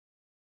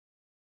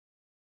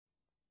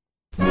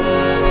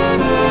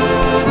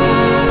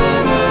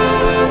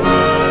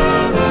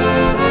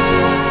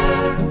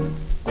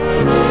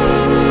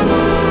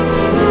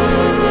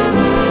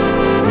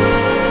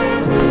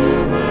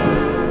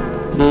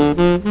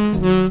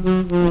All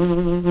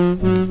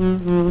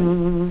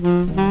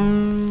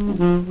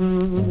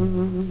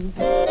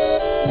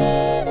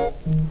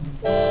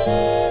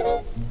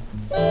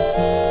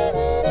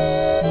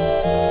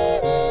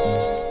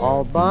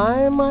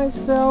by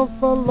myself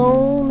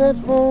alone at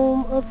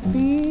home, a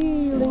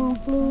feeling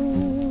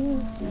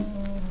blue.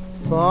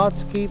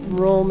 Thoughts keep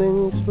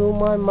roaming through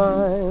my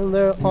mind,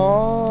 they're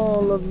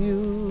all of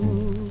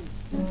you.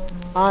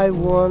 I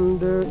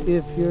wonder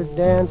if you're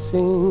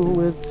dancing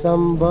with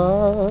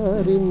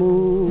somebody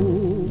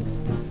new.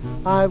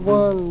 I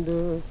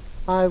wonder,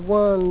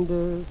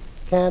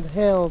 can't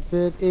help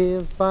it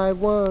if I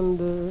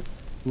wonder.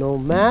 No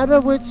matter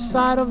which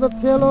side of the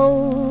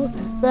pillow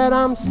that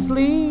I'm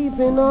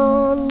sleeping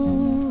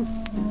on,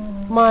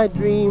 my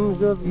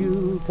dreams of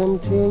you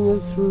continue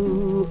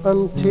through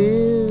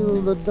until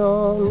the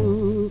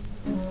dawn.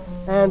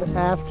 And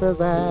after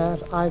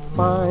that I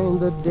find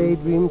the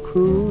daydream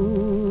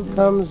crew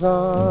comes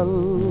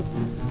on.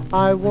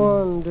 I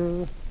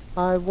wonder,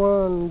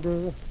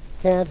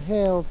 can't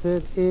help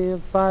it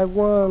if I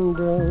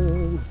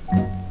wonder.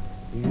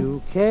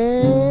 You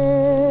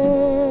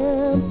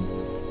care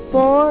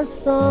for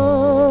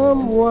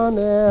someone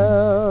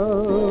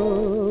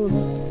else,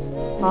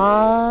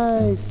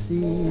 I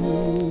see.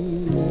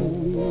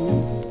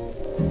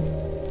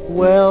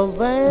 Well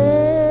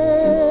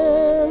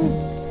then,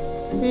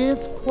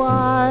 it's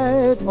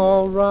quite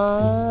all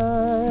right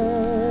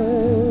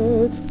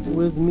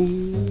with me.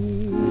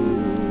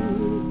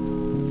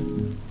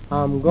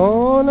 I'm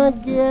gonna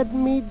get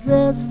me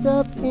dressed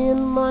up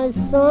in my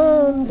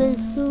Sunday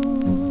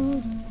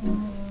suit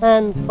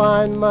and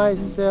find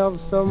myself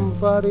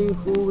somebody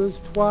who is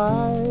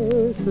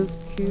twice as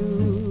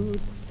cute.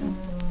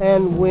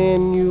 And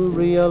when you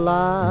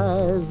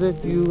realize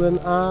that you and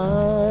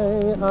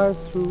I are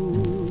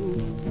through,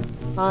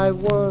 I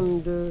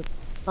wonder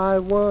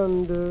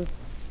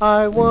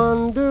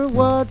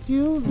what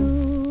you'll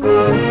do.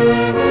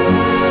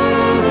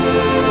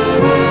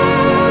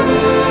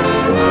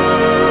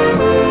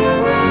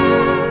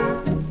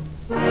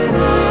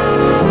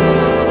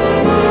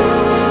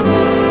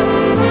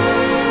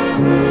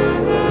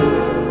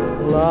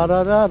 La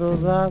da da da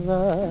da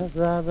da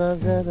da da da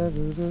da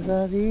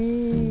da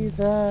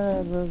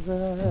da da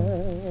da.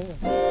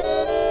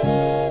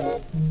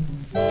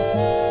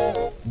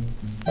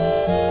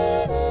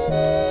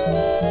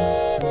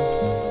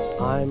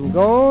 I'm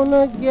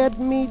gonna get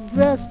me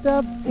dressed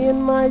up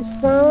in my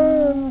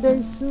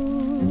Sunday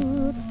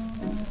suit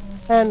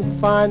and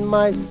find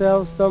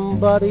myself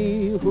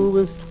somebody who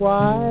is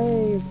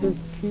twice as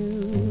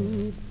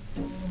cute.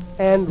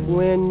 And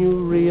when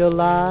you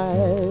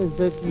realize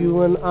that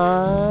you and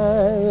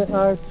I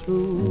are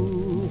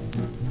through,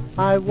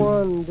 I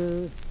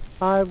wonder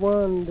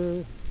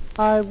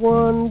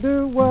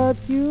what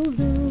you'll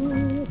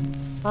do.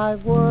 I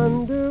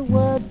wonder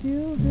what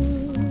you'll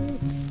do.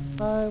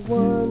 I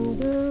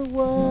wonder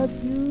what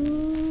you